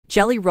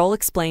Jelly Roll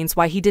explains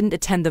why he didn't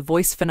attend The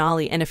Voice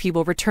finale and if he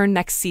will return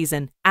next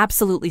season.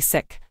 Absolutely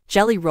sick.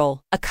 Jelly Roll,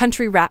 a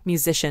country rap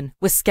musician,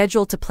 was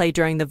scheduled to play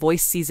during The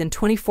Voice Season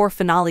 24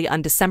 finale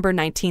on December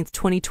 19,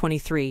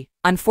 2023.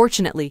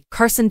 Unfortunately,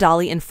 Carson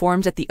Daly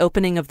informed at the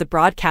opening of the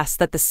broadcast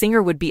that the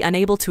singer would be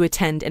unable to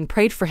attend and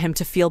prayed for him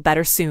to feel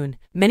better soon.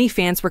 Many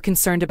fans were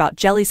concerned about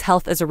Jelly's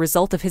health as a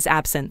result of his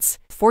absence.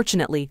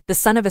 Fortunately, the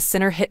son of a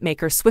sinner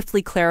hitmaker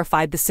swiftly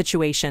clarified the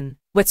situation.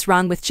 What's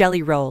wrong with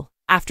Jelly Roll?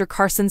 After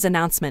Carson's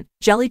announcement,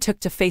 Jelly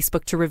took to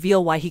Facebook to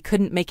reveal why he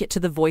couldn't make it to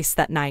The Voice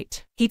that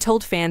night. He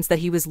told fans that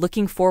he was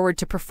looking forward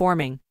to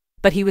performing,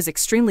 but he was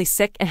extremely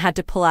sick and had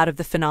to pull out of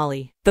the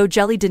finale. Though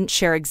Jelly didn't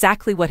share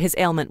exactly what his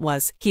ailment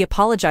was, he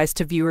apologized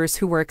to viewers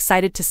who were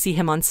excited to see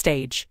him on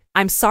stage.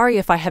 "I'm sorry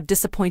if I have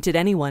disappointed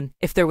anyone.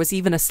 If there was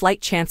even a slight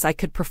chance I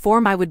could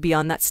perform, I would be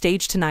on that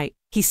stage tonight,"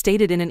 he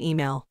stated in an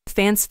email.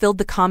 Fans filled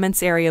the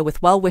comments area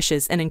with well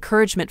wishes and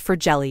encouragement for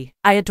Jelly.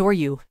 "I adore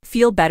you.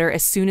 Feel better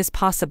as soon as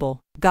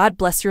possible. God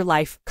bless your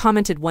life,"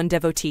 commented one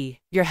devotee.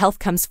 "Your health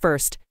comes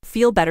first.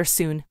 Feel better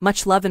soon.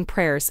 Much love and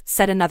prayers,"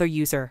 said another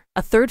user.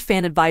 A third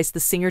fan advised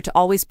the singer to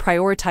always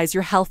prioritize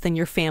your health and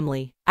your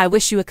family. "I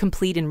wish you a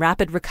complete and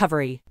rapid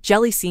recovery."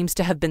 Jelly seems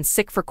to have been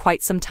sick for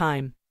quite some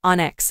time. On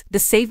X, the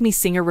Save Me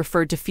singer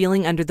referred to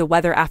feeling under the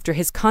weather after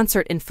his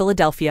concert in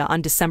Philadelphia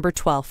on December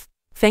 12.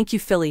 "Thank you,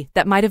 Philly.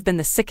 That might have been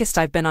the sickest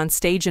I've been on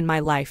stage in my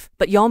life,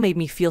 but y'all made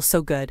me feel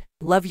so good.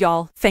 Love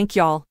y'all. Thank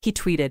y'all," he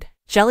tweeted.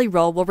 Jelly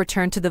Roll will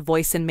return to The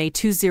Voice in May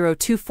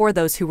 2024.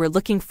 Those who were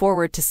looking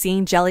forward to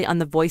seeing Jelly on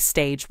The Voice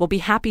stage will be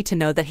happy to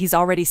know that he's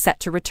already set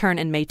to return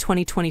in May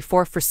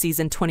 2024 for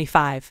season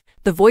 25.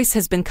 "The Voice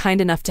has been kind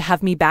enough to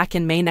have me back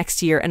in May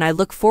next year, and I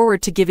look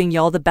forward to giving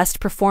y'all the best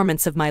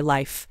performance of my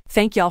life.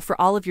 Thank y'all for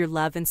all of your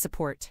love and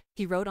support,"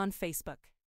 he wrote on Facebook.